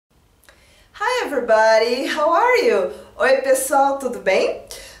everybody, how are you? Oi pessoal, tudo bem?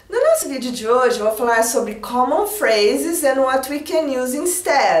 No nosso vídeo de hoje eu vou falar sobre common phrases and what we can use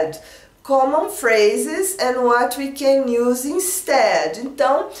instead. Common phrases and what we can use instead.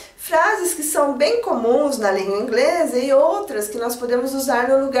 Então, frases que são bem comuns na língua inglesa e outras que nós podemos usar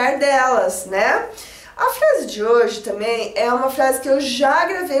no lugar delas, né? A frase de hoje também é uma frase que eu já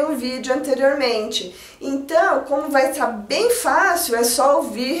gravei um vídeo anteriormente. Então, como vai estar bem fácil, é só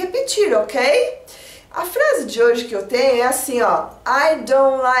ouvir e repetir, ok? A frase de hoje que eu tenho é assim, ó. I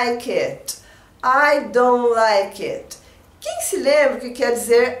don't like it. I don't like it. Quem se lembra o que quer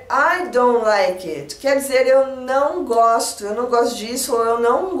dizer I don't like it? Quer dizer eu não gosto disso ou eu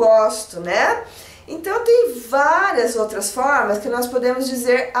não gosto, né? Então tem várias outras formas que nós podemos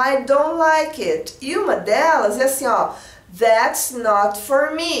dizer I don't like it. E uma delas é assim, ó. That's not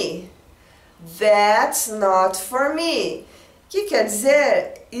for me. That's not for me. Que quer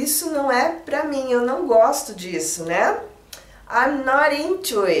dizer, isso não é pra mim, eu não gosto disso, né? I'm not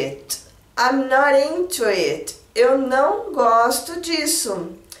into it. I'm not into it. Eu não gosto disso.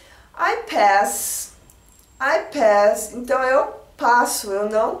 I pass. I pass. Então eu passo, eu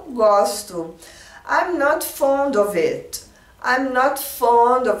não gosto. I'm not fond of it. I'm not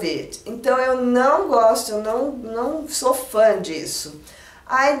fond of it. Então eu não gosto, eu não sou fã disso.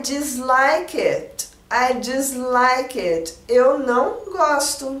 I dislike it. I dislike it. Eu não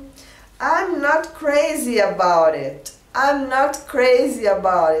gosto. I'm not crazy about it. I'm not crazy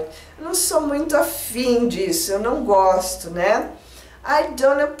about it. Eu não sou muito afim disso, eu não gosto, né? I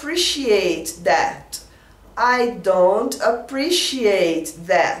don't appreciate that. I don't appreciate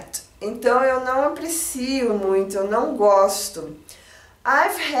that. Então eu não aprecio muito, eu não gosto.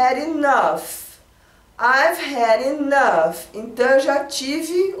 I've had enough. I've had enough. Então eu já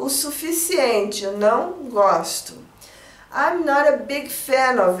tive o suficiente, eu não gosto. I'm not a big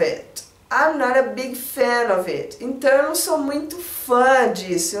fan of it. I'm not a big fan of it. Então eu não sou muito fã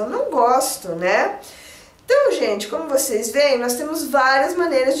disso, eu não gosto, né? Então, gente, como vocês veem, nós temos várias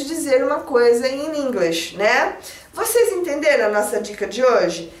maneiras de dizer uma coisa em inglês, né? Vocês entenderam a nossa dica de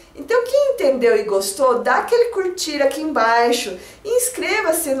hoje? Então, quem entendeu e gostou, dá aquele curtir aqui embaixo e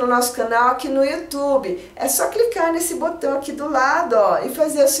inscreva-se no nosso canal aqui no YouTube. É só clicar nesse botão aqui do lado, ó, e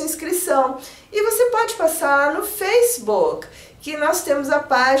fazer a sua inscrição. E você pode passar no Facebook, que nós temos a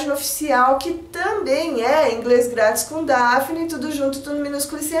página oficial que também é Inglês Grátis com Daphne, tudo junto, tudo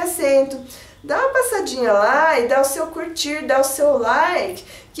minúsculo e sem acento. Dá uma passadinha lá e dá o seu curtir, dá o seu like,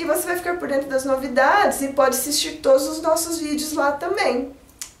 que você vai ficar por dentro das novidades e pode assistir todos os nossos vídeos lá também.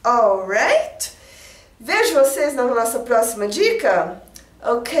 Alright? Vejo vocês na nossa próxima dica?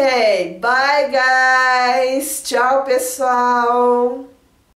 Ok, bye guys! Tchau pessoal!